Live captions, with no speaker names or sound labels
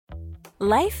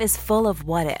Life is full of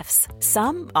what-ifs.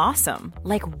 Some awesome,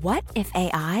 like what if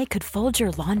AI could fold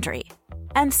your laundry?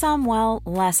 And some, well,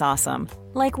 less awesome,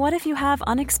 like what if you have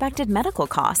unexpected medical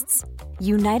costs?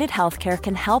 United Healthcare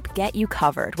can help get you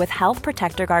covered with Health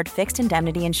Protector Guard fixed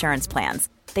indemnity insurance plans.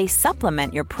 They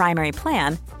supplement your primary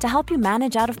plan to help you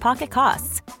manage out-of-pocket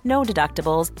costs. No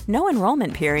deductibles, no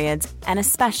enrollment periods, and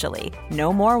especially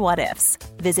no more what-ifs.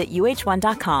 Visit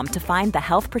uh1.com to find the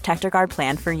Health Protector Guard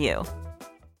plan for you.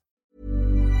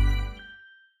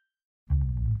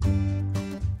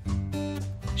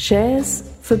 Shares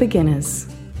for Beginners.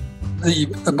 The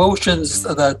emotions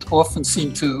that often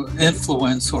seem to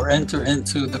influence or enter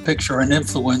into the picture and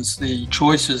influence the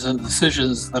choices and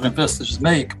decisions that investors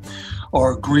make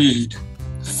are greed,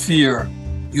 fear,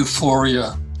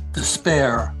 euphoria,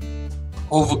 despair,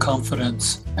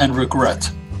 overconfidence, and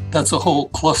regret. That's a whole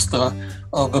cluster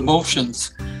of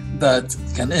emotions that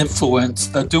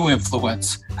do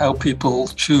influence how people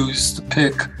choose to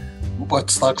pick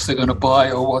what stocks they're going to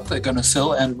buy or what they're going to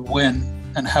sell and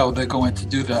when and how they're going to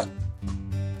do that.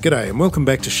 G'day and welcome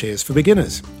back to Shares for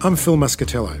Beginners. I'm Phil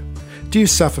Muscatello. Do you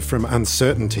suffer from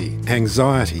uncertainty,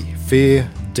 anxiety, fear,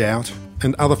 doubt,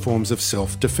 and other forms of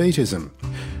self-defeatism?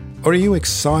 Or are you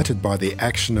excited by the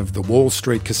action of the Wall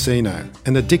Street casino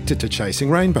and addicted to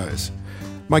chasing rainbows?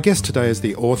 My guest today is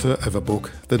the author of a book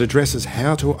that addresses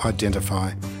how to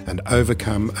identify and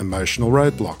overcome emotional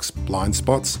roadblocks, blind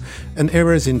spots, and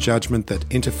errors in judgment that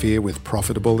interfere with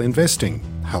profitable investing.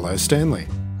 Hello, Stanley.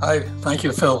 Hi, thank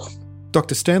you, Phil.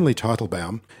 Dr. Stanley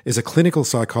Teitelbaum is a clinical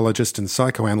psychologist and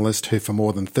psychoanalyst who for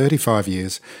more than 35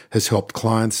 years has helped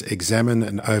clients examine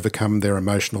and overcome their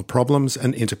emotional problems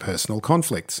and interpersonal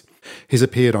conflicts. He's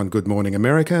appeared on Good Morning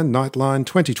America, Nightline,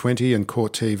 2020 and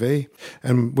Court TV,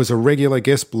 and was a regular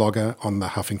guest blogger on the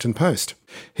Huffington Post.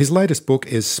 His latest book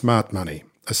is Smart Money,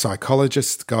 a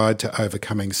psychologist's guide to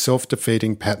overcoming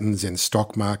self-defeating patterns in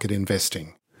stock market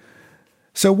investing.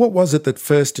 So what was it that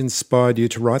first inspired you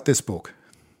to write this book?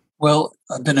 Well,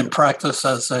 I've been in practice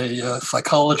as a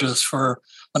psychologist for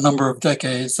a number of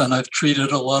decades, and I've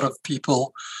treated a lot of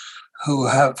people who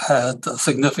have had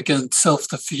significant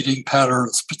self-defeating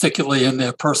patterns, particularly in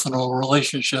their personal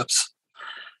relationships.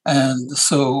 And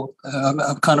so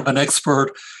I'm kind of an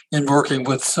expert in working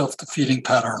with self-defeating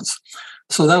patterns.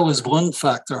 So that was one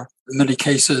factor. In many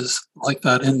cases like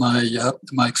that in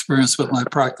my experience with my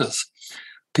practice,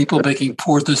 people making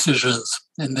poor decisions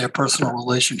in their personal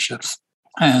relationships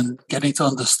and getting to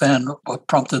understand what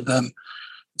prompted them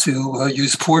to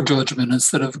use poor judgment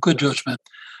instead of good judgment.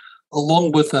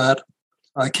 Along with that,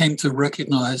 I came to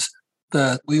recognize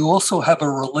that we also have a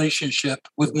relationship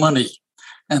with money.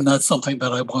 And that's something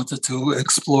that I wanted to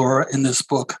explore in this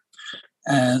book.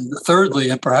 And thirdly,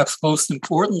 and perhaps most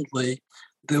importantly,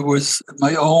 there was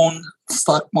my own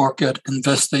stock market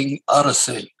investing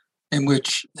odyssey, in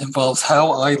which involves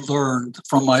how I learned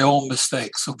from my own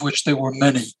mistakes, of which there were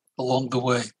many along the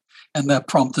way. And that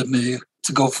prompted me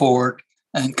to go forward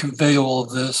and convey all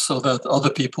of this so that other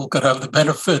people could have the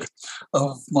benefit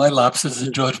of my lapses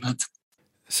in judgment.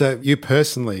 So you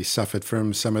personally suffered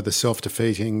from some of the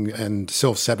self-defeating and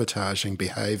self-sabotaging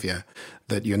behaviour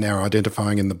that you're now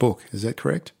identifying in the book. Is that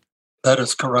correct? That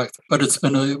is correct. But it's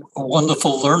been a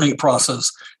wonderful learning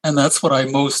process, and that's what I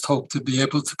most hope to be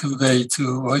able to convey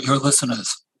to your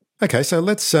listeners. Okay, so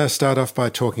let's start off by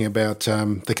talking about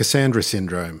the Cassandra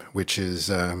syndrome, which is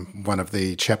one of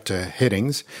the chapter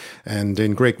headings. And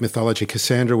in Greek mythology,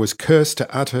 Cassandra was cursed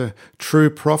to utter true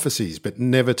prophecies, but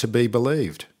never to be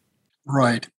believed.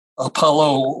 Right.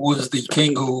 Apollo was the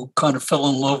king who kind of fell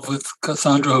in love with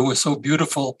Cassandra, who was so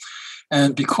beautiful.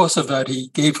 And because of that, he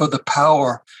gave her the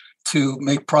power to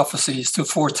make prophecies, to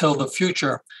foretell the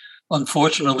future.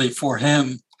 Unfortunately for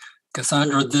him,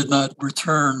 Cassandra did not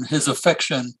return his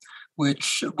affection,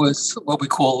 which was what we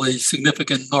call a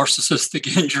significant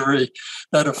narcissistic injury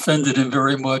that offended him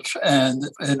very much. And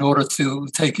in order to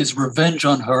take his revenge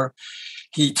on her,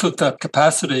 he took that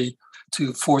capacity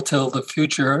to foretell the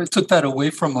future, took that away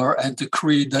from her and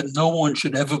decreed that no one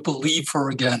should ever believe her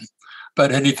again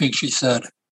about anything she said.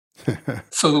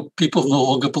 So people no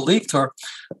longer believed her,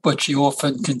 but she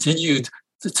often continued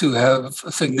to have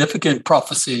significant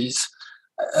prophecies,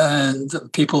 and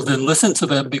people didn't listen to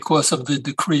them because of the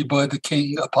decree by the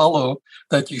king Apollo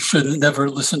that you should never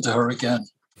listen to her again.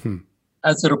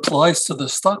 As it applies to the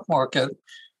stock market,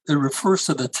 it refers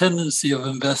to the tendency of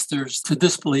investors to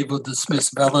disbelieve or dismiss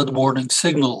valid warning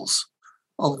signals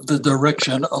of the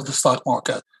direction of the stock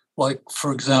market. Like,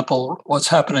 for example, what's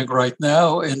happening right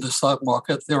now in the stock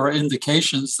market, there are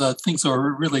indications that things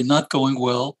are really not going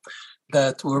well,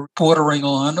 that we're bordering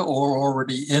on or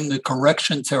already in the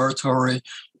correction territory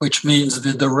which means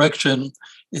the direction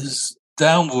is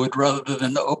downward rather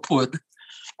than upward.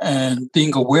 And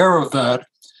being aware of that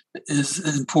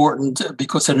is important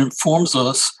because it informs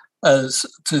us as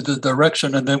to the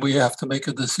direction, and then we have to make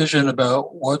a decision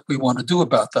about what we want to do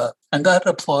about that. And that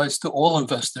applies to all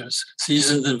investors,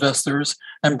 seasoned investors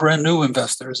and brand new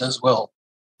investors as well.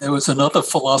 There was another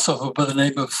philosopher by the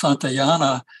name of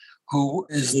Santayana who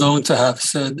is known to have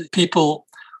said, people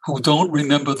who don't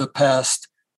remember the past,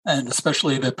 and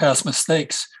especially their past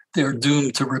mistakes, they're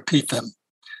doomed to repeat them.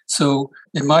 So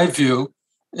in my view,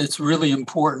 it's really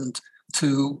important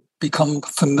to become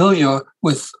familiar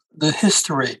with the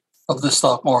history of the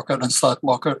stock market and stock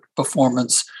market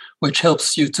performance, which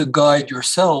helps you to guide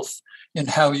yourself in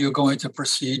how you're going to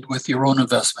proceed with your own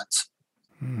investments.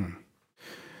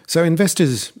 So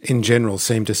investors in general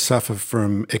seem to suffer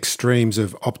from extremes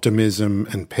of optimism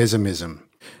and pessimism.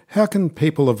 How can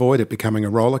people avoid it becoming a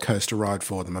roller coaster ride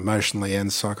for them emotionally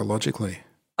and psychologically?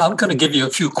 I'm going to give you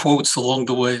a few quotes along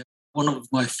the way. One of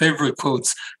my favorite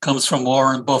quotes comes from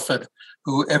Warren Buffett,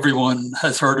 who everyone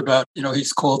has heard about.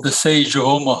 He's called the Sage of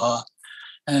Omaha,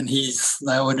 and he's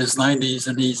now in his 90s,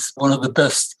 and he's one of the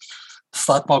best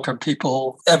stock market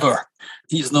people ever.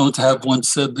 He's known to have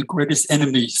once said the greatest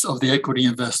enemies of the equity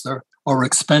investor are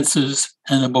expenses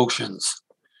and emotions.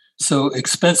 So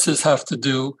expenses have to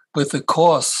do with the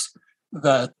costs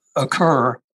that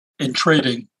occur in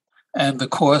trading, and the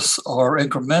costs are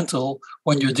incremental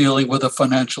when you're dealing with a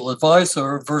financial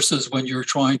advisor versus when you're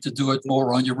trying to do it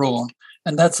more on your own.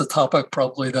 And that's a topic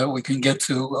probably that we can get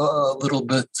to a little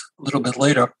bit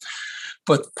later.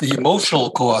 But the emotional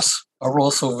costs are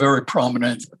also very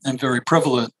prominent and very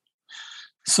prevalent.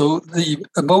 So the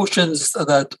emotions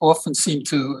that often seem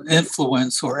to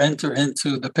influence or enter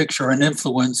into the picture and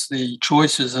influence the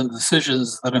choices and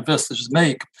decisions that investors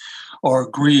make are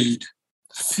greed,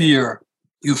 fear,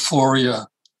 euphoria,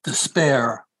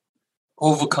 despair,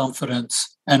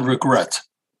 overconfidence, and regret.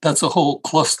 That's a whole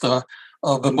cluster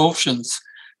of emotions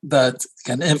that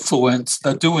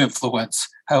do influence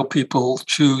how people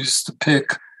choose to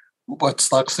pick what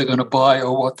stocks they're going to buy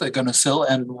or what they're going to sell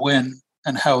and when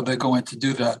and how they're going to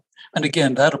do that. And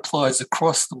again, that applies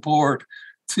across the board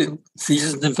to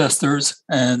seasoned investors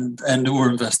and newer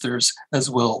investors as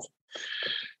well.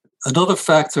 Another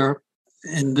factor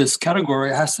in this category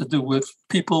has to do with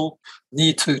people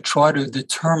need to try to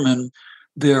determine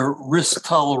their risk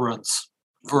tolerance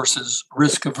versus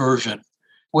risk aversion.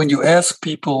 When you ask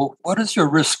people, what is your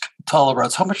risk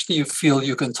tolerance? How much do you feel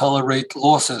you can tolerate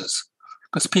losses?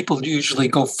 Because people usually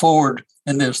go forward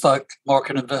in their stock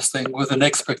market investing with an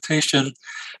expectation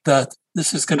that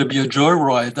this is going to be a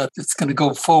joyride, that it's going to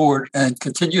go forward and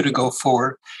continue to go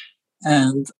forward.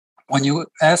 And when you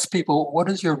ask people, what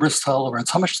is your risk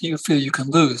tolerance? How much do you feel you can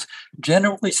lose?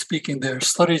 Generally speaking, there are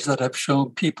studies that have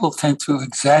shown people tend to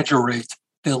exaggerate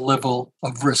their level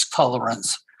of risk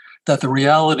tolerance, that the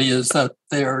reality is that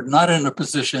they're not in a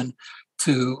position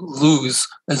to lose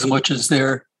as much as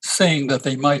they're saying that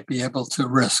they might be able to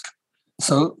risk.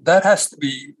 So that has to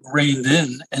be reined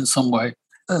in some way.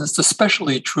 And it's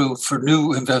especially true for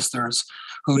new investors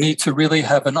who need to really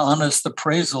have an honest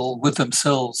appraisal with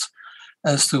themselves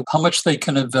as to how much they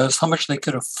can invest, how much they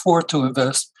can afford to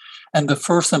invest. And the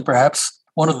first and perhaps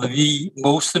one of the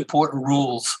most important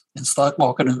rules in stock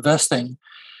market investing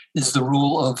is the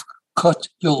rule of cut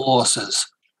your losses.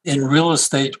 In real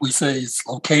estate, we say it's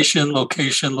location,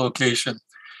 location, location.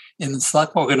 In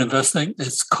stock market investing,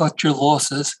 it's cut your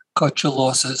losses, cut your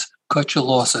losses, cut your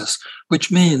losses,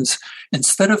 which means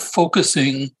instead of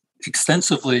focusing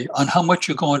extensively on how much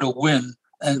you're going to win,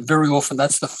 and very often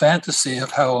that's the fantasy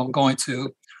of how I'm going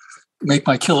to make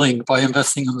my killing by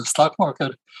investing in the stock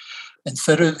market,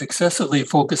 instead of excessively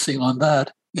focusing on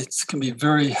that, it can be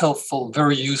very helpful,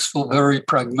 very useful, very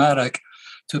pragmatic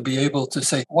to be able to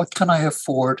say, what can I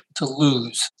afford to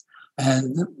lose?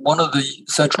 And one of the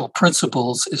central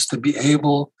principles is to be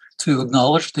able to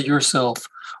acknowledge to yourself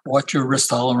what your risk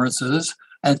tolerance is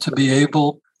and to be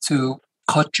able to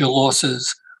cut your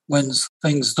losses when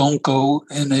things don't go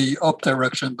in a up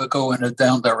direction but go in a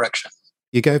down direction.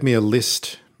 You gave me a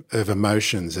list of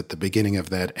emotions at the beginning of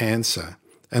that answer.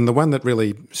 And the one that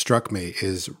really struck me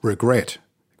is regret.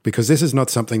 Because this is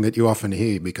not something that you often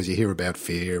hear, because you hear about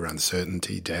fear,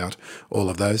 uncertainty, doubt, all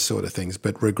of those sort of things.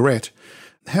 But regret,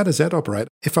 how does that operate?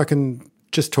 If I can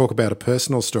just talk about a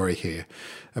personal story here.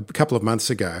 A couple of months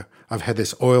ago, I've had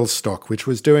this oil stock which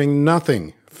was doing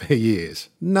nothing for years,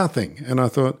 nothing. And I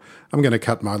thought, I'm going to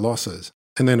cut my losses.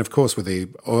 And then, of course, with the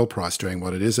oil price doing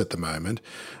what it is at the moment,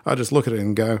 I just look at it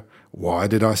and go, why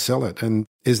did I sell it? And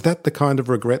is that the kind of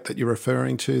regret that you're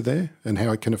referring to there and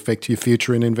how it can affect your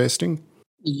future in investing?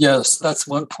 Yes, that's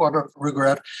one part of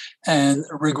regret. And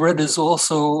regret is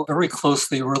also very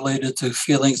closely related to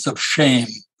feelings of shame.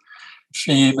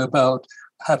 Shame about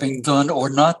having done or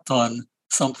not done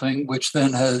something which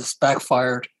then has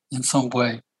backfired in some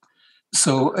way.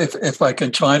 So if I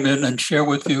can chime in and share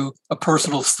with you a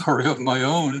personal story of my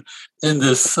own in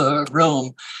this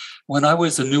realm, when I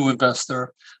was a new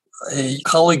investor, a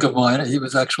colleague of mine, he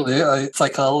was actually a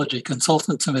psychology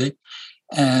consultant to me,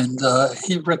 and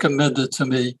he recommended to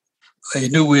me a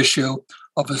new issue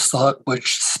of a stock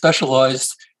which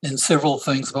specialized in several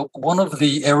things. But one of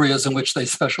the areas in which they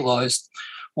specialized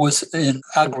was in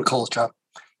agriculture.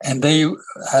 And they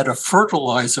had a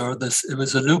fertilizer. It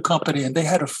was a new company, and they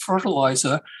had a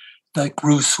fertilizer that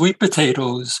grew sweet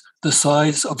potatoes the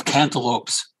size of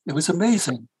cantaloupes. It was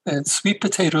amazing. And sweet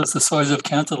potatoes the size of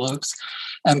cantaloupes.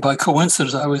 And by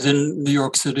coincidence, I was in New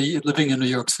York City, living in New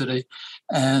York City,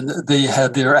 and they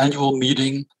had their annual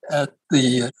meeting at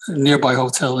the nearby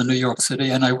hotel in New York City.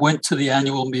 And I went to the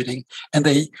annual meeting, and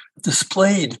they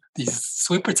displayed these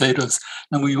sweet potatoes.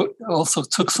 And we also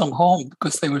took some home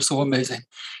because they were so amazing.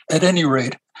 At any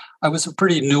rate, I was a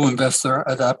pretty new investor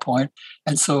at that point.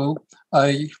 And so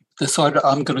I decided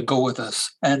I'm going to go with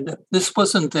this. And this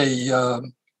wasn't a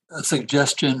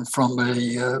suggestion from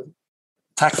a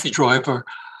taxi driver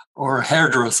or a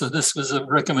hairdresser. This was a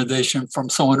recommendation from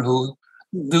someone who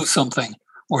knew something,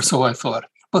 or so I thought.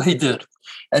 Well, he did.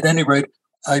 At any rate,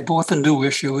 I bought the new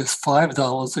issue. It was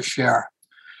 $5 a share.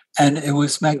 And it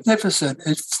was magnificent.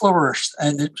 It flourished.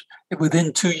 And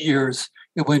within 2 years,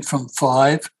 it went from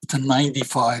 5 to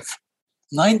 95.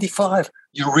 95,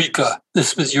 eureka.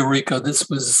 This was eureka. This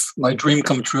was my dream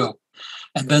come true.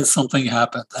 And then something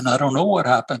happened. And I don't know what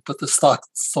happened, but the stock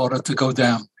started to go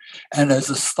down. And as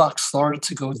the stock started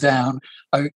to go down,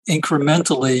 I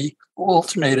incrementally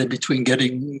alternated between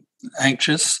getting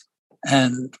anxious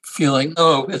and feeling,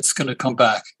 oh, it's going to come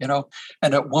back,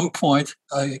 And at one point,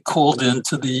 I called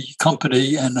into the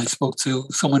company and I spoke to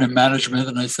someone in management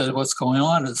and I said, what's going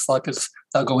on? The stock is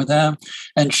not going down.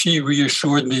 And she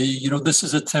reassured me, this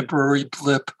is a temporary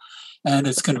blip and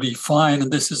it's going to be fine.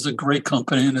 And this is a great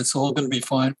company and it's all going to be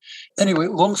fine. Anyway,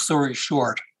 long story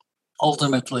short,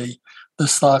 ultimately, the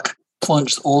stock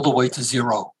plunged all the way to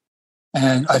zero.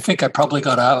 And I think I probably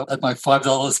got out at my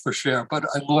 $5 per share, but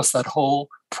I lost that whole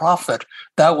profit.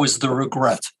 That was the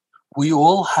regret. We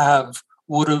all have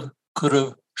woulda,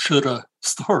 coulda, shoulda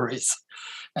stories.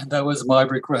 And that was my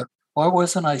regret. Why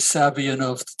wasn't I savvy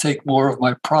enough to take more of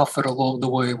my profit along the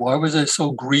way? Why was I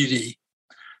so greedy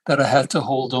that I had to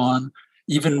hold on,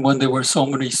 even when there were so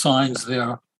many signs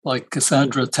there, like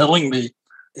Cassandra telling me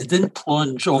it didn't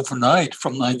plunge overnight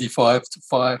from 95 to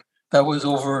 5. That was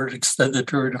over an extended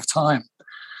period of time.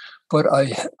 But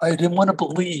I didn't want to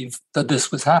believe that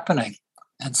this was happening.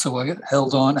 And so I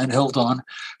held on and held on.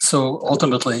 So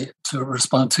ultimately, to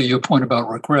respond to your point about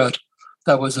regret,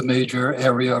 that was a major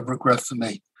area of regret for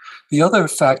me. The other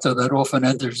factor that often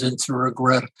enters into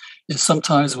regret is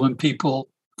sometimes when people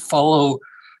follow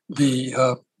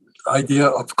the idea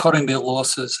of cutting their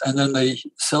losses and then they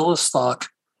sell a stock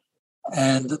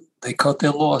and they cut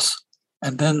their loss.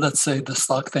 And then let's say the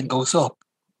stock then goes up.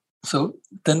 So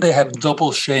then they have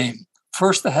double shame.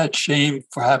 First, they had shame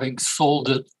for having sold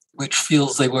it, which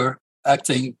feels they were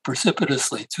acting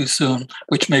precipitously too soon,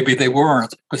 which maybe they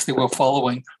weren't because they were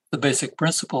following the basic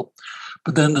principle.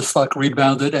 But then the stock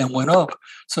rebounded and went up.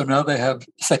 So now they have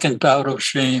second bout of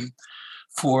shame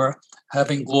for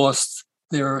having lost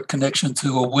their connection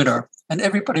to a winner. And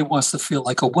everybody wants to feel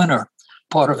like a winner.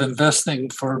 Part of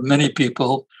investing for many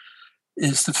people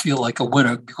is to feel like a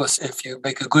winner, because if you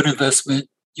make a good investment,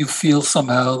 you feel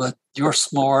somehow that you're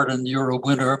smart and you're a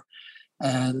winner.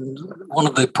 And one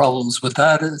of the problems with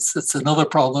that is it's another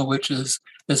problem, which is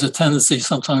there's a tendency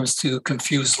sometimes to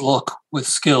confuse luck with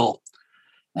skill.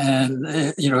 And,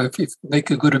 if you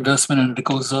make a good investment and it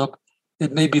goes up,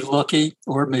 it may be lucky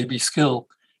or it may be skill.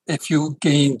 If you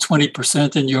gain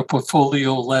 20% in your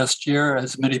portfolio last year,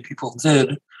 as many people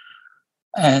did,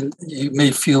 and you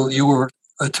may feel you were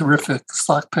a terrific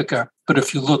stock picker. But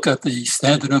if you look at the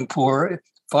Standard & Poor's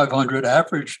 500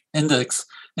 average index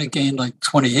and gain like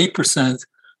 28%,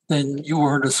 then you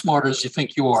weren't as smart as you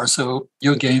think you are. So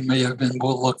your game may have been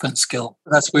more luck than skill.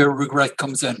 That's where regret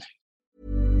comes in.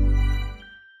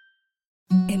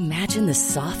 Imagine the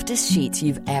softest sheets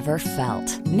you've ever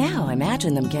felt. Now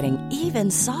imagine them getting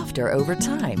even softer over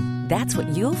time. That's what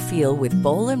you'll feel with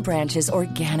Boll & Branch's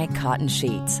organic cotton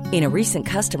sheets. In a recent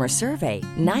customer survey,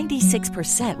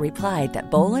 96% replied that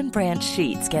Boll & Branch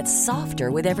sheets get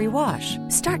softer with every wash.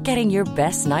 Start getting your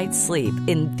best night's sleep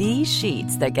in these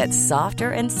sheets that get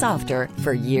softer and softer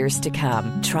for years to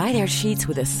come. Try their sheets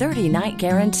with a 30-night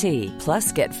guarantee.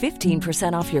 Plus, get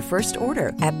 15% off your first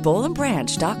order at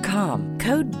bollandbranch.com.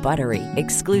 Code BUTTERY.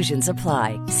 Exclusions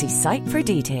apply. See site for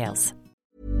details.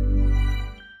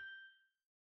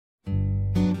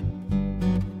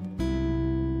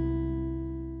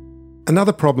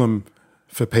 Another problem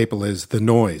for people is the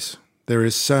noise. There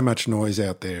is so much noise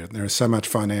out there. There is so much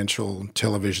financial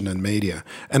television and media.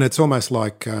 And it's almost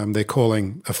like they're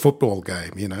calling a football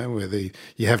game, where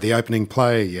you have the opening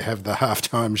play, you have the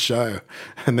halftime show,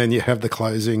 and then you have the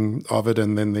closing of it,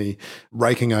 and then the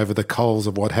raking over the coals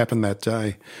of what happened that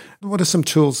day. What are some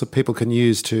tools that people can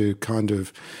use to kind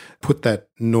of put that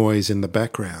noise in the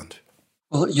background?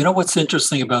 Well, what's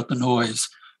interesting about the noise?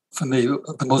 For me,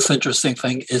 the most interesting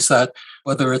thing is that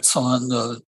whether it's on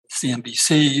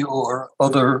CNBC or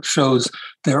other shows,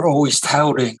 they're always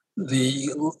touting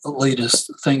the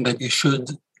latest thing that you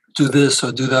should do this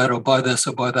or do that or buy this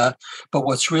or buy that. But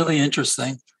what's really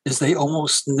interesting is they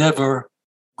almost never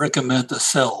recommend a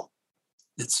sell.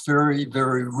 It's very,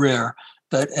 very rare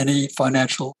that any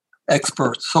financial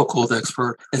expert, so-called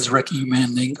expert, is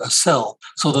recommending a sell.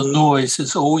 So the noise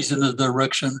is always in the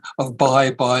direction of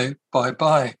buy, buy, buy,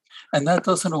 buy. And that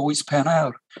doesn't always pan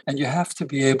out. And you have to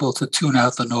be able to tune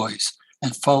out the noise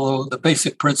and follow the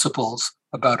basic principles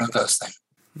about investing.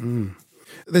 Mm.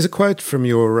 There's a quote from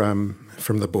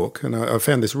from the book, and I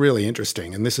found this really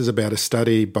interesting. And this is about a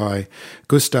study by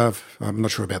Gustav, I'm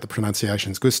not sure about the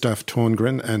pronunciations, Gustav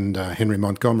Torngren and Henry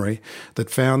Montgomery, that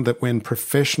found that when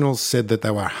professionals said that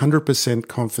they were 100%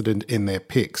 confident in their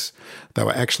picks, they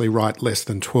were actually right less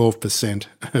than 12%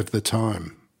 of the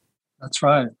time. That's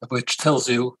right, which tells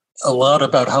you a lot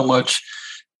about how much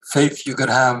faith you could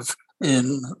have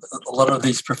in a lot of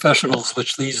these professionals,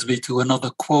 which leads me to another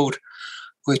quote,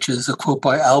 which is a quote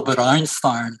by Albert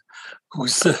Einstein, who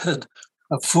said,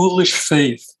 "A foolish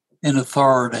faith in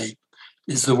authority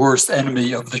is the worst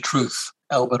enemy of the truth."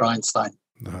 Albert Einstein.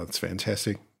 Oh, that's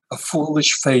fantastic. A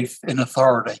foolish faith in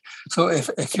authority. So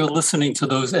if you're listening to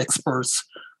those experts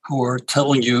who are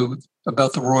telling you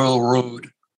about the Royal Road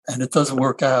and it doesn't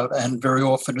work out, and very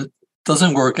often it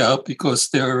doesn't work out because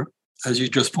they're, as you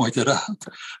just pointed out,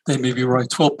 they may be right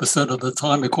 12% of the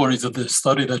time, according to this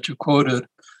study that you quoted.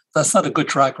 That's not a good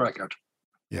track record.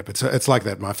 Yeah, but it's like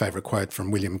that. My favorite quote from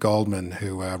William Goldman,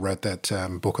 who wrote that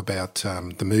book about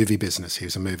the movie business. He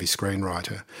was a movie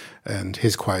screenwriter. And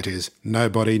his quote is,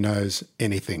 "Nobody knows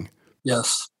anything."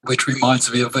 Yes, which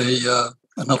reminds me of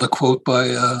another quote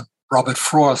by Robert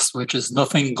Frost, which is,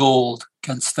 "Nothing gold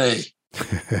can stay."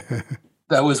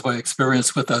 That was my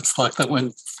experience with that stock that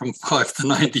went from 5 to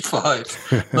 95.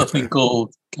 Nothing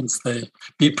gold can stay.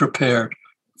 Be prepared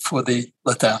for the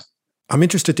letdown. I'm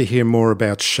interested to hear more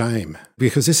about shame,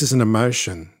 because this is an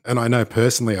emotion, and I know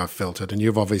personally I've felt it, and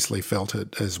you've obviously felt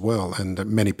it as well, and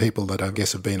many people that I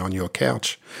guess have been on your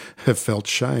couch have felt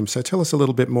shame. So tell us a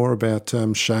little bit more about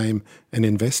shame and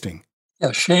investing.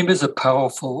 Yeah, shame is a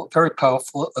powerful, very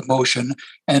powerful emotion,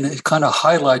 and it kind of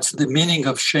highlights the meaning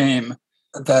of shame,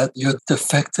 that you're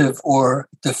defective or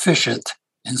deficient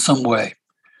in some way.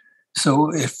 So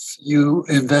if you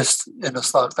invest in a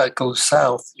stock that goes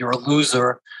south, you're a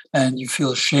loser and you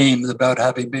feel shamed about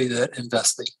having made that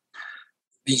investing.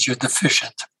 It means you're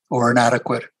deficient or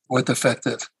inadequate or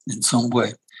defective in some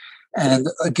way. And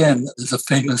again, there's a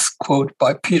famous quote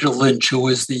by Peter Lynch, who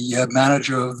was the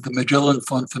manager of the Magellan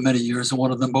Fund for many years and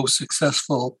one of the most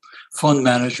successful fund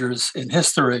managers in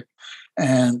history.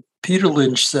 And Peter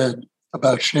Lynch said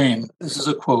about shame, this is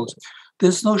a quote,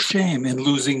 "There's no shame in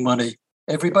losing money.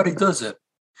 Everybody does it.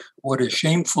 What is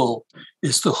shameful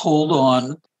is to hold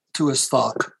on to a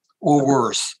stock, or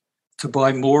worse, to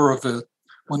buy more of it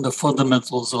when the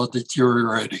fundamentals are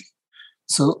deteriorating."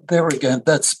 So there again,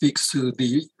 that speaks to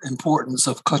the importance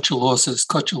of cut your losses,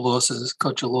 cut your losses,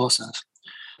 cut your losses.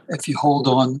 If you hold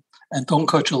on and don't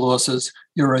cut your losses,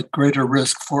 you're at greater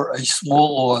risk for a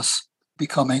small loss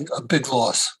becoming a big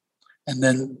loss. And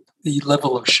then the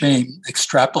level of shame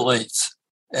extrapolates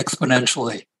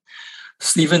exponentially.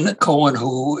 Stephen Cohen,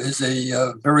 who is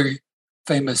a very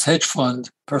famous hedge fund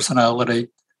personality,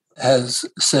 has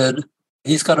said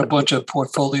he's got a bunch of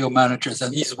portfolio managers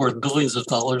and he's worth billions of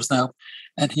dollars now.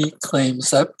 And he claims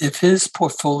that if his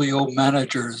portfolio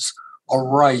managers are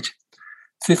right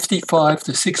 55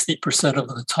 to 60% of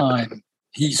the time,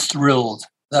 he's thrilled.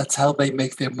 That's how they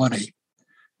make their money,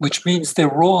 which means they're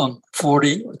wrong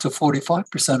 40 to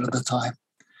 45% of the time.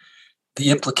 The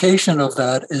implication of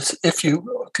that is if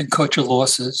you can cut your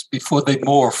losses before they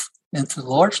morph into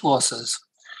large losses,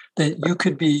 then you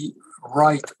could be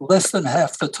right less than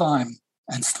half the time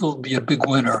and still be a big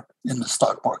winner in the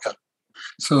stock market.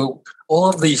 So all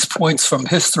of these points from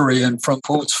history and from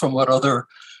quotes from what other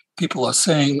people are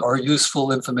saying are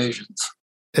useful informations.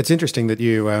 It's interesting that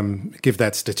you give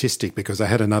that statistic, because I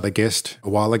had another guest a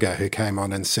while ago who came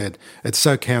on and said it's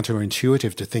so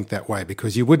counterintuitive to think that way,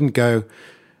 because you wouldn't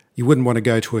want to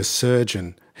go to a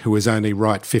surgeon who was only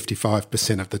right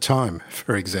 55% of the time,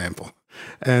 for example.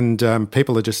 And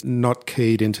people are just not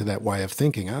keyed into that way of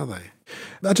thinking, are they?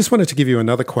 I just wanted to give you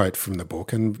another quote from the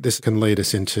book, and this can lead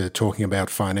us into talking about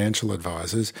financial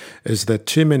advisors, is that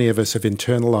too many of us have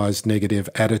internalized negative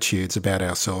attitudes about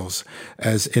ourselves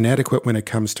as inadequate when it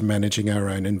comes to managing our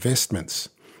own investments.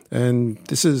 And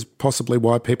this is possibly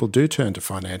why people do turn to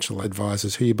financial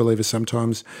advisors who you believe are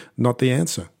sometimes not the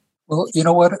answer. Well, you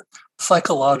know what?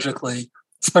 Psychologically,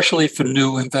 especially for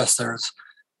new investors,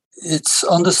 it's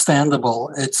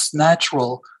understandable, it's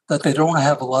natural that they don't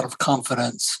have a lot of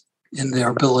confidence in their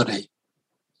ability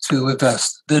to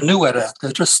invest. They're new at it.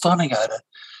 They're just stunning at it.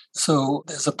 So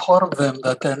there's a part of them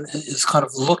that then is kind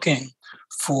of looking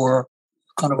for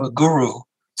kind of a guru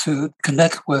to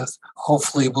connect with.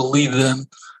 Hopefully will lead them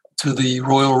to the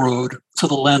royal road, to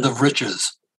the land of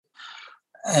riches.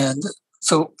 And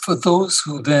so for those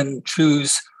who then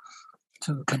choose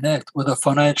to connect with a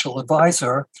financial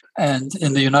advisor, and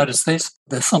in the United States,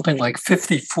 there's something like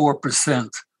 54%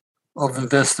 of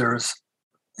investors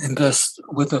invest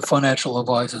with the financial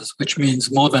advisors, which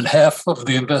means more than half of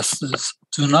the investors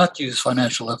do not use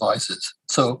financial advisors.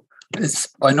 So it's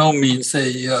by no means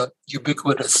a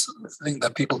ubiquitous thing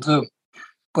that people do.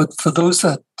 But for those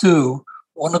that do,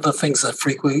 one of the things that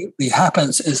frequently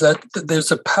happens is that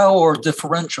there's a power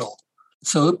differential.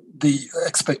 So the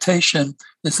expectation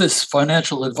is this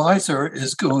financial advisor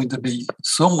is going to be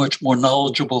so much more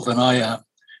knowledgeable than I am.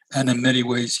 And in many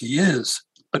ways he is,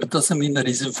 but it doesn't mean that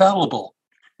he's infallible.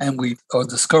 And we are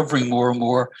discovering more and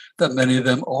more that many of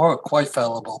them are quite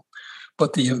fallible.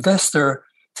 But the investor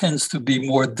tends to be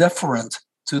more deferent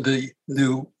to the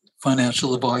new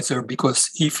financial advisor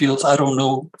because he feels, I don't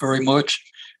know very much,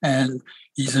 and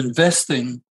he's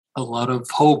investing a lot of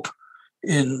hope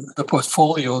in the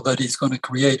portfolio that he's going to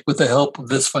create with the help of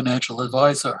this financial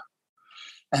advisor.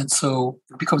 And so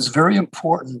it becomes very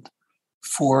important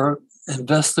for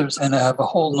investors, and I have a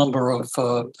whole number of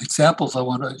examples I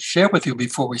want to share with you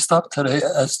before we stop today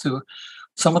as to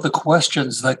some of the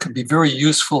questions that could be very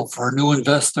useful for a new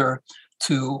investor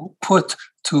to put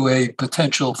to a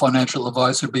potential financial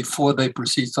advisor before they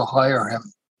proceed to hire him.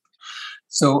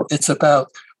 So it's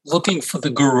about looking for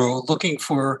the guru, looking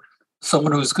for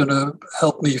someone who's going to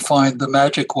help me find the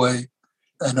magic way,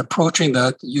 and approaching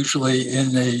that usually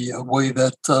in a way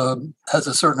that has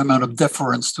a certain amount of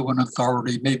deference to an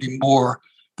authority, maybe more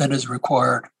than is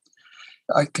required.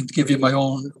 I can give you my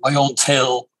own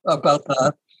tale about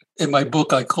that. In my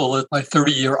book, I call it my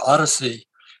 30-year odyssey.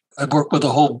 I worked with a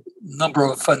whole number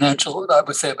of I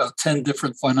would say about 10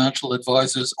 different financial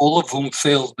advisors, all of whom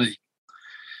failed me.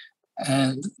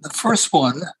 And the first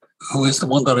one, who is the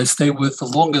one that I stayed with the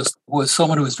longest, was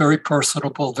someone who was very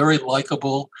personable, very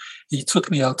likable. He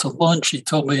took me out to lunch. He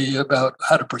told me about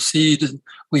how to proceed, and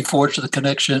we forged the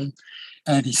connection.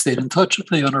 And he stayed in touch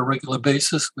with me on a regular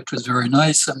basis, which was very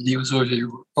nice. And he was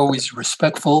always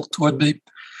respectful toward me.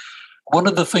 One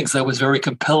of the things that was very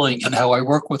compelling in how I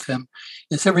work with him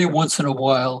is every once in a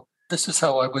while, this is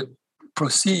how I would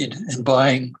proceed in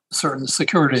buying certain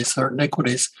securities, certain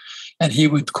equities. And he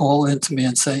would call into me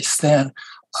and say, Stan,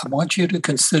 I want you to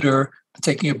consider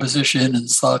taking a position in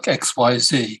stock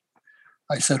XYZ.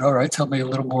 I said, all right, tell me a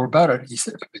little more about it. He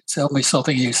said, tell me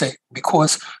something. He said,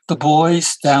 because the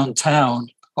boys downtown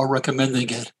are recommending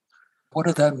it. What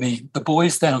did that mean? The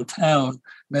boys downtown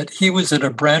meant he was in a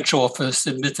branch office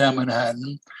in Midtown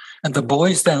Manhattan, and the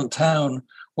boys downtown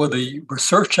were the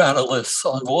research analysts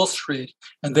on Wall Street,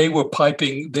 and they were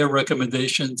piping their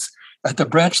recommendations at the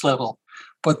branch level.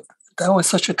 But that was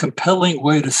such a compelling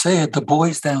way to say it, the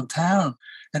boys downtown.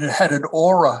 And it had an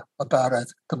aura about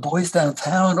it. The boys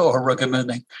downtown are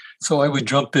recommending. So I would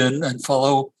jump in and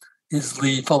follow his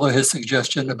lead, follow his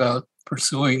suggestion about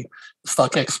pursuing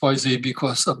stock XYZ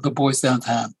because of the boys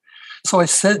downtown. So I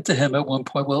said to him at one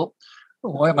point, well,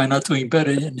 why am I not doing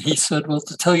better? And he said, well,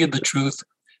 to tell you the truth,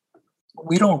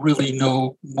 we don't really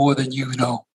know more than you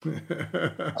know.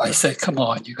 I said, come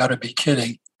on, you got to be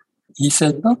kidding. He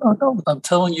said, no, I'm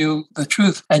telling you the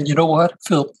truth. And you know what,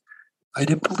 Phil? I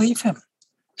didn't believe him.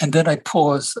 And then I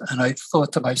paused and I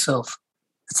thought to myself,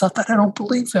 it's not that I don't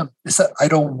believe him. It's that I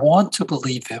don't want to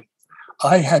believe him.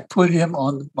 I had put him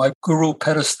on my guru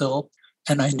pedestal,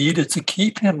 and I needed to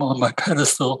keep him on my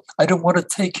pedestal. I didn't want to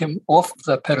take him off of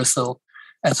that pedestal.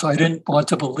 And so I didn't want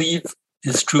to believe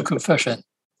his true confession.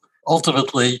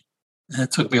 Ultimately, and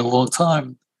it took me a long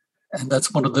time, and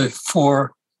that's one of the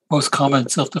 4 most common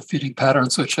self-defeating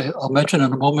patterns, which I'll mention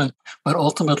in a moment. But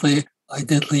ultimately, I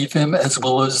did leave him, as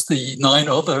well as the 9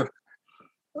 other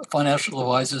financial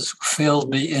advisors who failed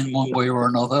me in one way or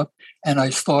another. And I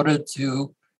started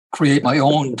to create my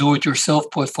own do-it-yourself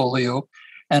portfolio.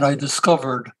 And I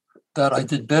discovered that I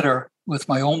did better with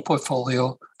my own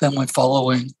portfolio than when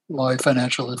following my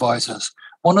financial advisors.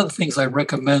 One of the things I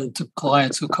recommend to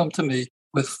clients who come to me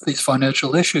with these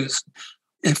financial issues,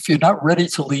 if you're not ready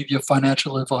to leave your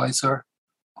financial advisor,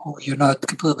 who you're not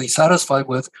completely satisfied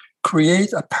with,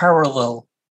 create a parallel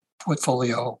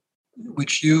portfolio,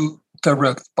 which you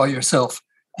direct by yourself.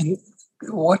 And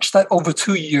watch that over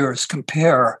 2 years,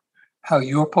 compare how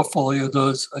your portfolio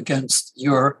does against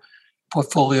your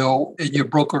portfolio in your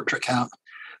brokerage account.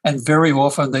 And very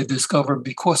often they discover,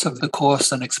 because of the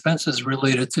costs and expenses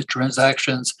related to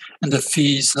transactions and the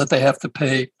fees that they have to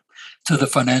pay to the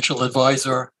financial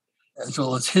advisor, as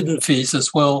well as hidden fees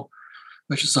as well,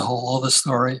 which is a whole other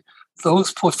story,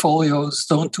 those portfolios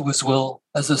don't do as well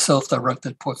as a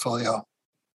self-directed portfolio.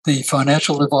 The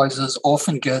financial advisors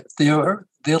often get their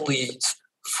leads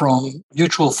from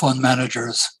mutual fund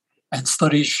managers, and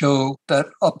studies show that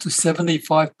up to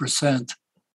 75%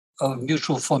 of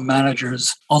mutual fund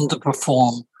managers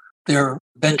underperform their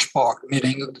benchmark,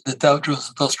 meaning the Dow Jones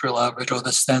Industrial Average or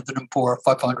the Standard & Poor's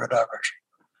 500 average.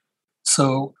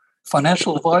 So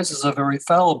financial advisors are very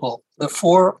fallible. The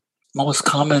 4 most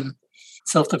common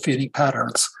self-defeating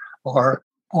patterns are: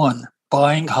 1,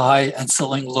 buying high and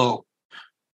selling low;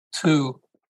 2,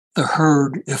 the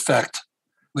herd effect,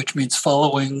 which means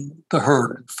following the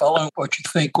herd, following what you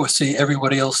think or see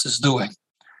everybody else is doing,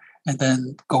 and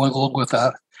then going along with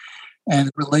that.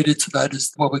 And related to that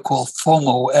is what we call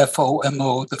FOMO,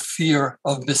 F-O-M-O, the fear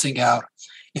of missing out.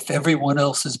 If everyone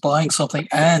else is buying something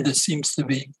and it seems to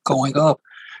be going up,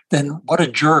 then what a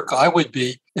jerk I would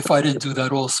be if I didn't do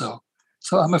that also.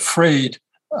 So I'm afraid,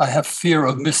 I have fear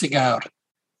of missing out.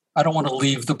 I don't want to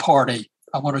leave the party.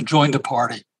 I want to join the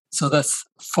party. So that's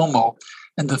FOMO.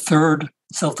 And the third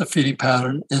self-defeating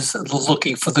pattern is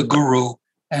looking for the guru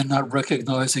and not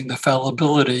recognizing the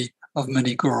fallibility of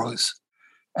many gurus.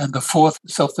 And the 4th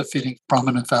self-defeating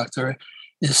prominent factor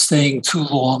is staying too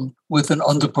long with an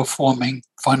underperforming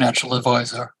financial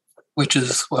advisor, which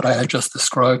is what I had just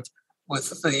described with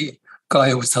the guy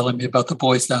who was telling me about the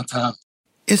boys downtown.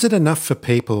 Is it enough for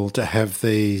people to have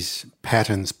these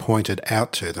patterns pointed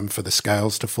out to them for the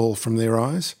scales to fall from their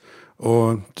eyes?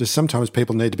 Or do sometimes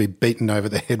people need to be beaten over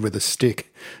the head with a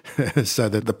stick so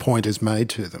that the point is made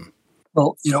to them?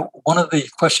 Well, one of the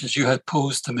questions you had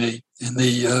posed to me in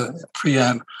the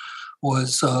preamble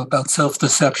was about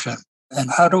self-deception and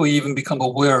how do we even become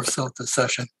aware of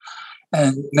self-deception?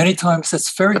 And many times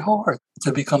it's very hard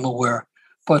to become aware.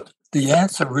 But the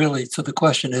answer really to the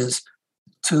question is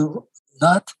to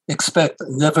not expect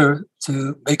never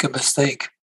to make a mistake.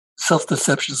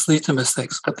 Self-deceptions lead to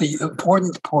mistakes. But the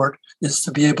important part is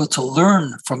to be able to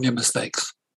learn from your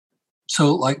mistakes.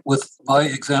 So like with my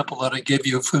example that I gave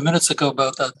you a few minutes ago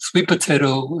about that sweet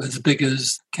potato as big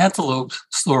as cantaloupe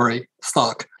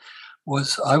stock,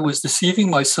 I was deceiving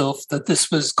myself that this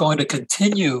was going to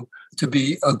continue to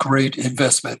be a great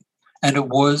investment. And it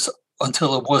was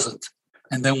until it wasn't.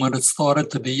 And then when it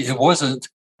started to be, it wasn't,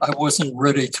 I wasn't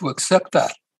ready to accept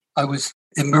that. I was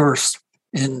immersed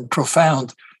in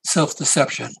profound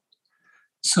self-deception.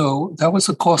 So that was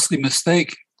a costly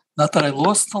mistake. Not that I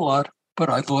lost a lot, but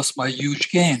I lost my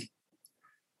huge gain.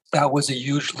 That was a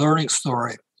huge learning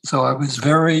story. So I was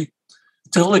very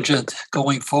diligent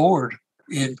going forward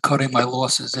in cutting my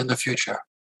losses in the future.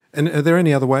 And are there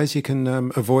any other ways you can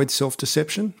avoid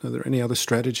self-deception? Are there any other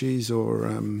strategies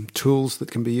or tools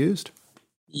that can be used?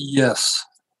 Yes.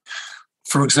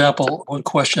 For example, one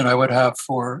question I would have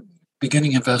for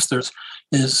beginning investors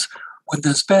is when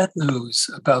there's bad news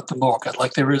about the market,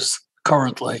 like there is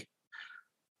currently,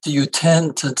 do you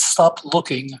tend to stop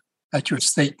looking at your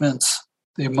statements,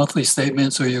 your monthly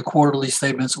statements or your quarterly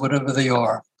statements, whatever they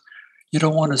are? You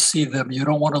don't want to see them. You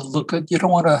don't want to you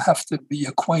don't want to have to be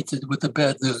acquainted with the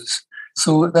bad news.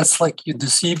 So that's like you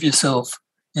deceive yourself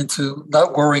into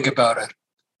not worrying about it.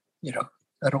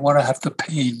 I don't want to have the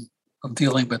pain of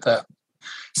dealing with that.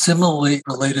 Similarly,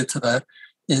 related to that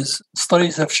is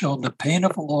studies have shown the pain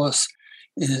of a loss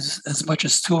is as much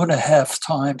as 2.5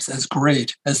 times as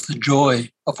great as the joy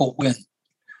of a win.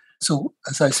 So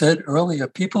as I said earlier,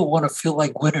 people want to feel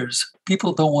like winners.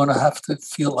 People don't want to have to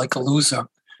feel like a loser.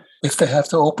 if they have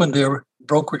to open their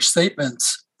brokerage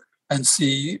statements and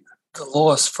see the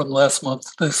loss from last month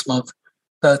to this month,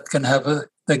 that can have a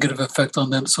negative effect on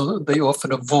them. So they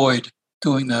often avoid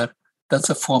doing that. That's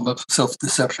a form of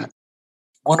self-deception.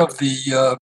 One of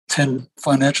the 10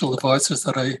 financial advisors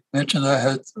that I mentioned I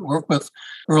had worked with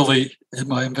early in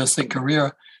my investing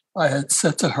career, I had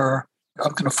said to her,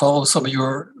 I'm going to follow some of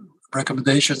your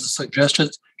recommendations and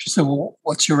suggestions. She said, well,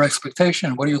 what's your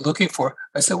expectation? What are you looking for?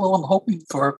 I said, well, I'm hoping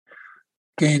for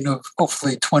gain of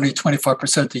hopefully 20,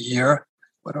 25% a year.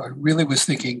 What I really was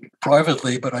thinking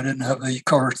privately, but I didn't have the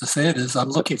courage to say it, is I'm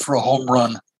looking for a home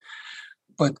run.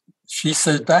 But she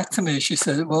said back to me, she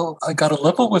said, well, I got to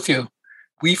level with you.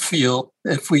 We feel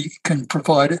if we can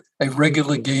provide a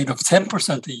regular gain of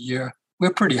 10% a year,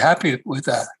 we're pretty happy with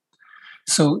that.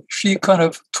 So she kind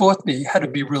of taught me how to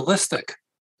be realistic.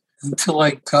 Until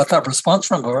I got that response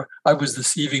from her, I was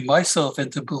deceiving myself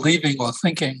into believing or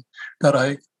thinking that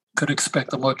I could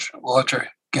expect a much larger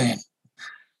gain.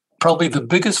 Probably the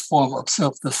biggest form of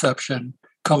self-deception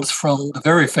comes from the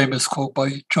very famous quote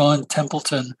by John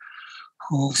Templeton,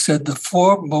 who said the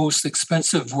 4 most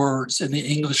expensive words in the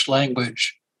English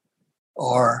language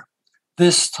are,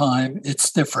 this time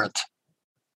it's different.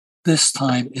 This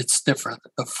time it's different.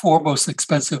 The 4 most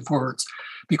expensive words,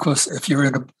 because if you're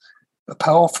in a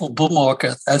powerful bull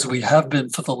market, as we have been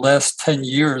for the last 10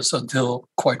 years until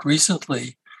quite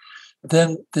recently,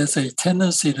 then there's a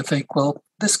tendency to think, well,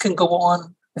 this can go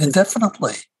on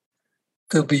indefinitely.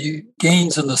 There'll be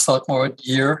gains in the stock market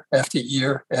year after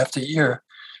year after year.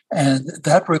 And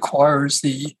that requires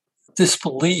the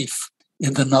disbelief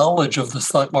in the knowledge of the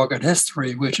stock market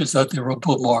history, which is that there were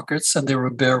bull markets and there were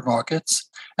bear markets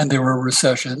and there were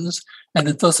recessions. And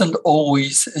it doesn't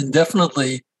always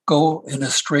indefinitely go in a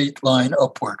straight line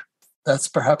upward. That's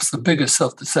perhaps the biggest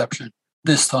self-deception.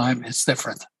 This time it's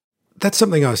different. That's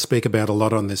something I speak about a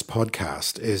lot on this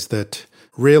podcast, is that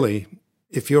really,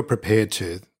 if you're prepared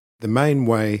to, the main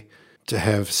way to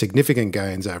have significant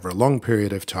gains over a long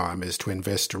period of time is to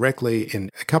invest directly in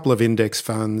a couple of index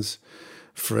funds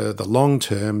for the long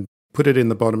term, put it in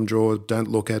the bottom drawer, don't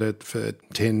look at it for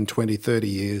 10, 20, 30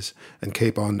 years, and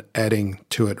keep on adding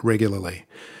to it regularly.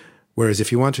 Whereas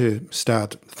if you want to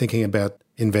start thinking about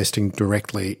investing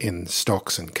directly in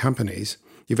stocks and companies,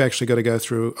 you've actually got to go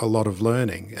through a lot of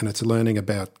learning. And it's learning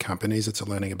about companies, it's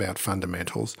learning about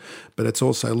fundamentals, but it's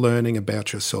also learning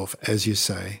about yourself, as you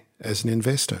say, as an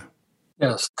investor.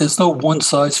 Yes, there's no one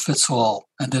size fits all,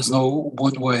 and there's no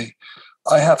one way.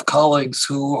 I have colleagues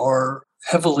who are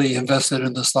heavily invested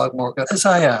in the stock market, as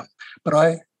I am,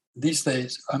 but these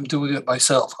days, I'm doing it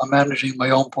myself. I'm managing my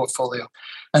own portfolio,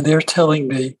 and they're telling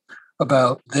me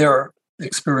about their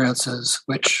experiences,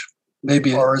 which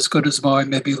maybe are as good as mine,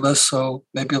 maybe less so,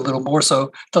 maybe a little more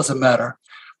so, doesn't matter.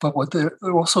 But what they're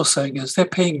also saying is they're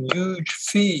paying huge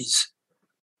fees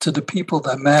to the people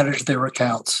that manage their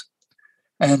accounts.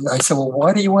 And I said, well,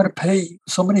 why do you want to pay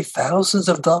so many thousands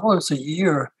of dollars a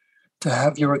year to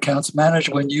have your accounts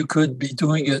managed when you could be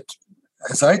doing it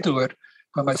as I do it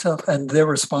by myself? And their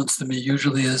response to me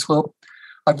usually is, well,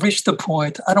 I've reached the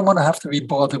point, I don't want to have to be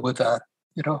bothered with that.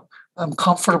 You know, I'm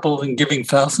comfortable in giving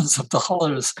thousands of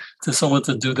dollars to someone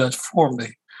to do that for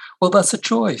me. Well, that's a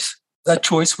choice. That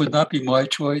choice would not be my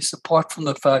choice, apart from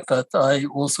the fact that I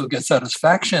also get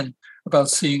satisfaction about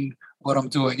seeing what I'm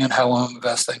doing and how I'm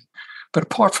investing. But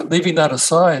apart from leaving that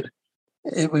aside,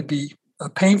 it would be a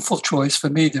painful choice for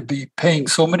me to be paying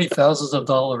so many thousands of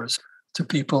dollars to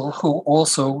people who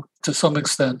also, to some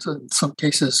extent, in some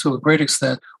cases to a great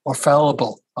extent, are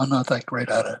fallible, are not that great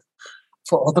at it.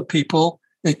 For other people,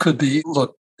 it could be,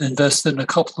 look, invest in a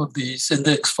couple of these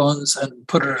index funds and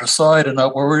put it aside and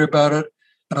not worry about it.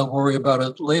 And I'll worry about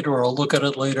it later, or I'll look at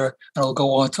it later, and I'll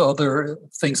go on to other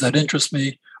things that interest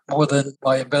me more than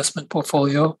my investment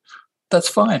portfolio. That's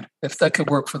fine if that could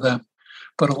work for them.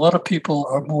 But a lot of people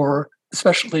are more,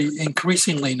 especially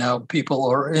increasingly now, people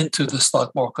are into the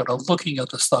stock market, are looking at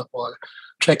the stock market,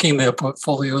 checking their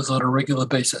portfolios on a regular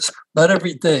basis. Not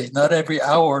every day, not every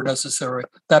hour necessary.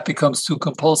 That becomes too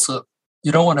compulsive.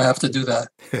 You don't want to have to do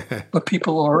that. But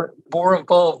people are more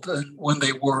involved than when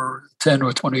they were 10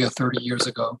 or 20 or 30 years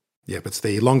ago. Yeah, but it's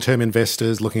the long-term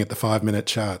investors looking at the 5-minute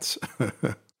charts.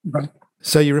 Right.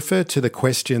 So you referred to the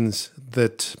questions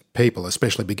that people,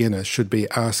 especially beginners, should be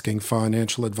asking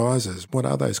financial advisors. What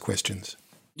are those questions?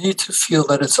 You need to feel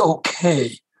that it's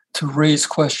okay to raise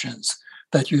questions,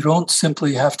 that you don't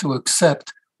simply have to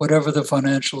accept whatever the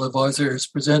financial advisor is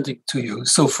presenting to you.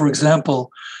 So, for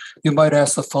example, you might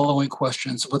ask the following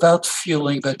questions without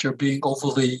feeling that you're being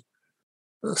overly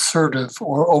assertive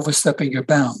or overstepping your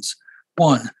bounds.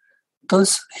 1,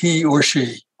 does he or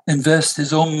she invest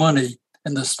his own money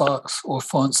in the stocks or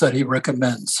funds that he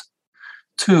recommends.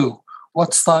 2,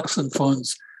 what stocks and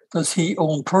funds does he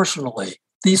own personally?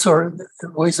 These are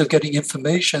ways of getting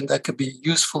information that could be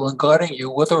useful in guiding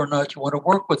you whether or not you want to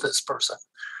work with this person.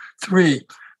 3,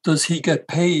 does he get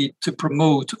paid to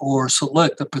promote or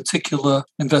select a particular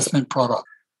investment product?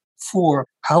 4,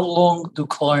 how long do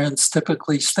clients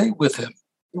typically stay with him?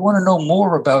 You want to know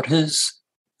more about his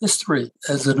history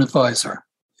as an advisor,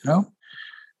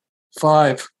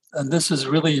 5, and this is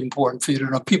really important for you to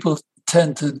know, people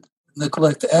tend to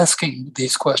neglect asking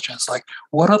these questions, like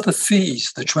what are the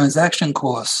fees, the transaction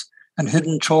costs, and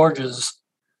hidden charges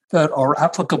that are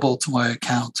applicable to my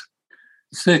account?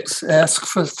 6, ask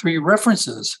for 3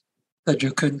 references that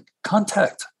you can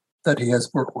contact that he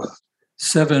has worked with.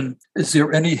 7, is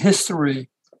there any history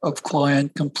of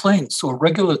client complaints or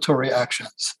regulatory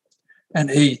actions? And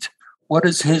 8, what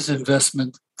is his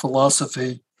investment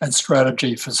philosophy and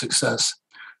strategy for success?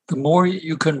 The more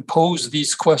you can pose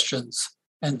these questions,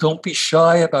 and don't be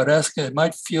shy about asking. It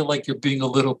might feel like you're being a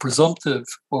little presumptive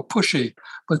or pushy,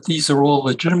 but these are all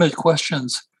legitimate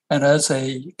questions. And as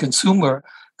a consumer,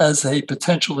 as a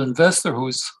potential investor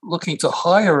who's looking to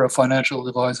hire a financial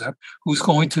advisor who's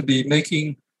going to be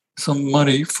making some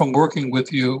money from working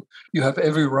with you, you have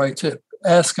every right to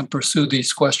ask and pursue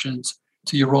these questions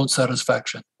to your own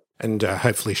satisfaction. And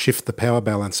hopefully shift the power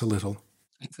balance a little.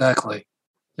 Exactly.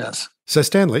 Yes. So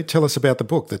Stanley, tell us about the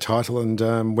book, the title,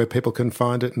 and where people can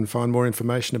find it and find more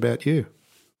information about you.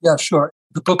 Yeah, sure.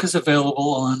 The book is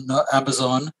available on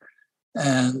Amazon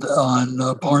and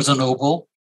on Barnes & Noble.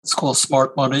 It's called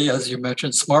Smart Money, as you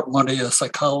mentioned. Smart Money, a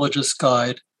psychologist's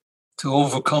guide to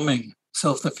overcoming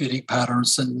self-defeating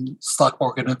patterns in stock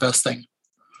market investing.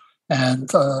 And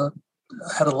I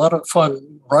had a lot of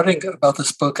fun writing about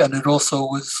this book, and it also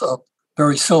was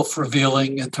very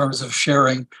self-revealing in terms of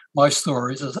sharing my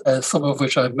stories, as some of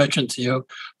which I've mentioned to you,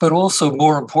 but also,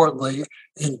 more importantly,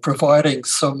 in providing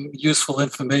some useful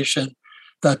information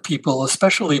that people,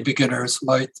 especially beginners,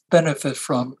 might benefit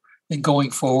from in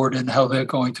going forward and how they're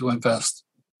going to invest.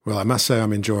 Well, I must say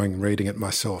I'm enjoying reading it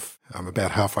myself. I'm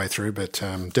about halfway through, but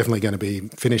definitely going to be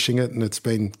finishing it, and it's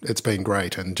been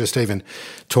great. And just even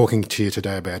talking to you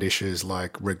today about issues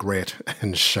like regret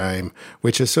and shame,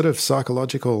 which are sort of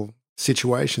psychological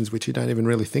situations which you don't even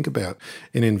really think about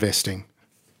in investing.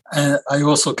 And I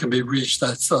also can be reached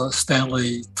at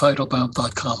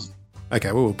StanleyTeitelbaum.com.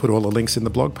 Okay, well, we'll put all the links in the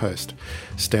blog post.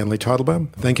 Stanley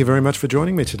Teitelbaum, thank you very much for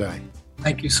joining me today.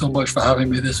 Thank you so much for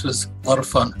having me. This was a lot of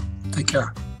fun. Take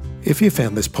care. If you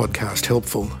found this podcast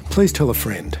helpful, please tell a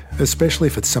friend, especially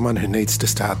if it's someone who needs to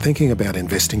start thinking about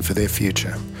investing for their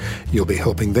future. You'll be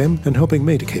helping them and helping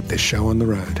me to keep this show on the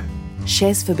road.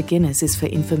 Shares for Beginners is for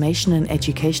information and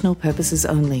educational purposes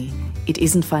only. It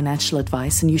isn't financial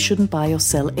advice, and you shouldn't buy or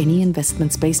sell any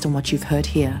investments based on what you've heard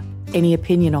here. Any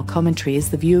opinion or commentary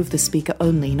is the view of the speaker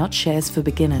only, not Shares for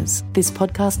Beginners. This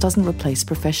podcast doesn't replace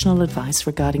professional advice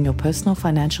regarding your personal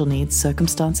financial needs,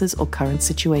 circumstances, or current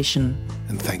situation.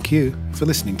 And thank you for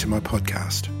listening to my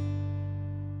podcast.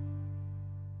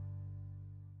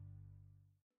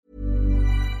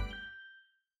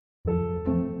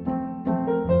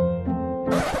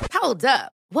 Hold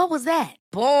up. What was that?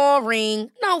 Boring.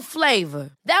 No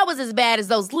flavor. That was as bad as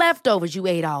those leftovers you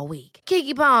ate all week.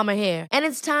 Keke Palmer here, and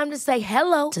it's time to say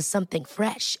hello to something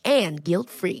fresh and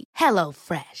guilt-free. Hello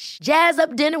Fresh. Jazz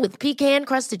up dinner with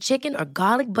pecan-crusted chicken or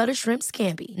garlic butter shrimp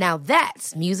scampi. Now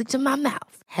that's music to my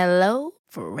mouth. Hello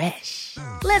Fresh.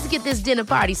 Let's get this dinner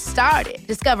party started.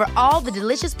 Discover all the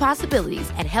delicious possibilities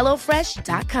at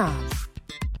HelloFresh.com.